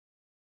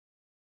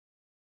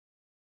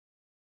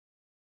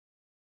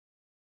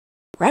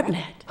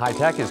Wrepnet. High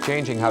tech is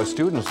changing how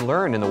students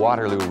learn in the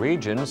Waterloo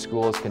region.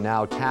 Schools can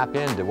now tap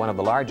into one of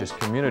the largest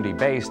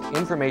community-based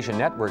information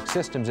network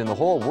systems in the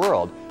whole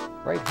world,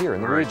 right here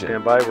in the region.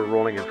 Stand by, we're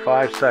rolling in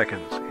 5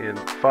 seconds. In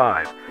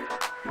 5,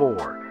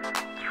 4,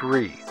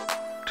 3,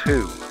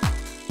 2,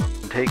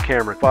 and take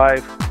camera.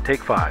 5,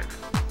 take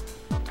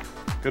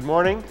 5. Good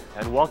morning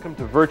and welcome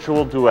to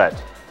Virtual Duet.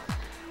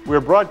 We're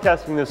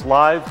broadcasting this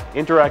live,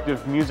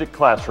 interactive music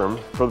classroom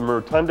from the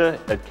Rotunda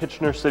at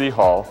Kitchener City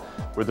Hall,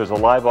 where there's a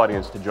live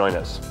audience to join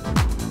us.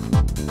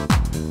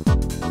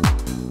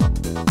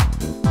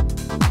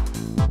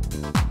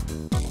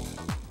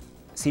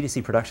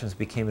 C2C Productions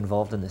became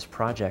involved in this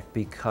project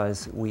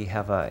because we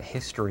have a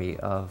history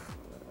of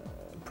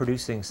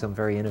producing some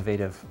very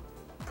innovative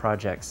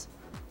projects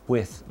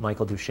with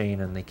Michael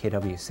Duchesne and the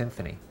KW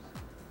Symphony.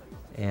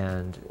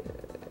 And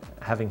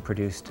having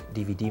produced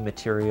DVD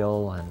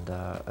material and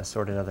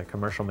assorted other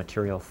commercial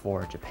material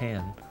for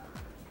Japan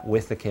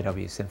with the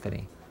KW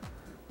Symphony,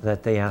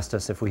 that they asked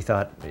us if we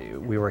thought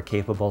we were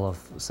capable of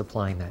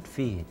supplying that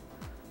feed.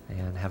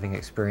 And having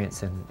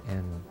experience in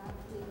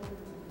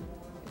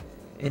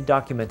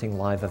documenting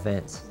live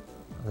events,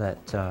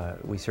 that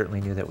we certainly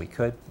knew that we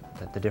could,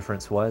 that the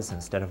difference was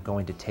instead of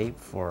going to tape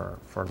for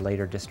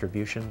later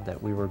distribution,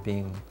 that we were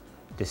being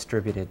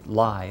distributed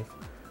live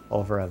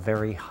over a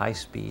very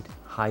high-speed,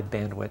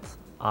 high-bandwidth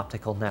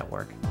optical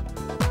network.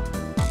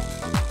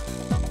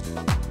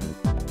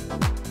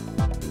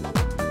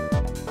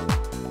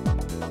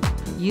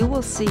 You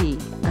will see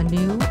a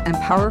new and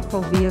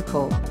powerful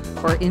vehicle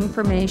for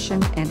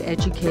information and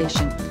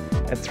education.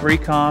 At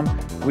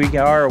 3Com, we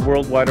are a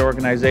worldwide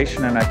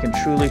organization, and I can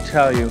truly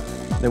tell you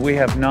that we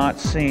have not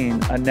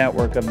seen a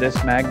network of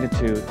this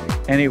magnitude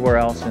anywhere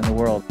else in the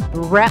world.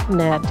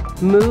 Wrepnet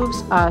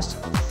moves us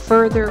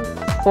further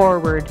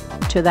forward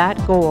to that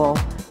goal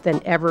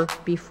than ever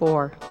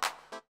before.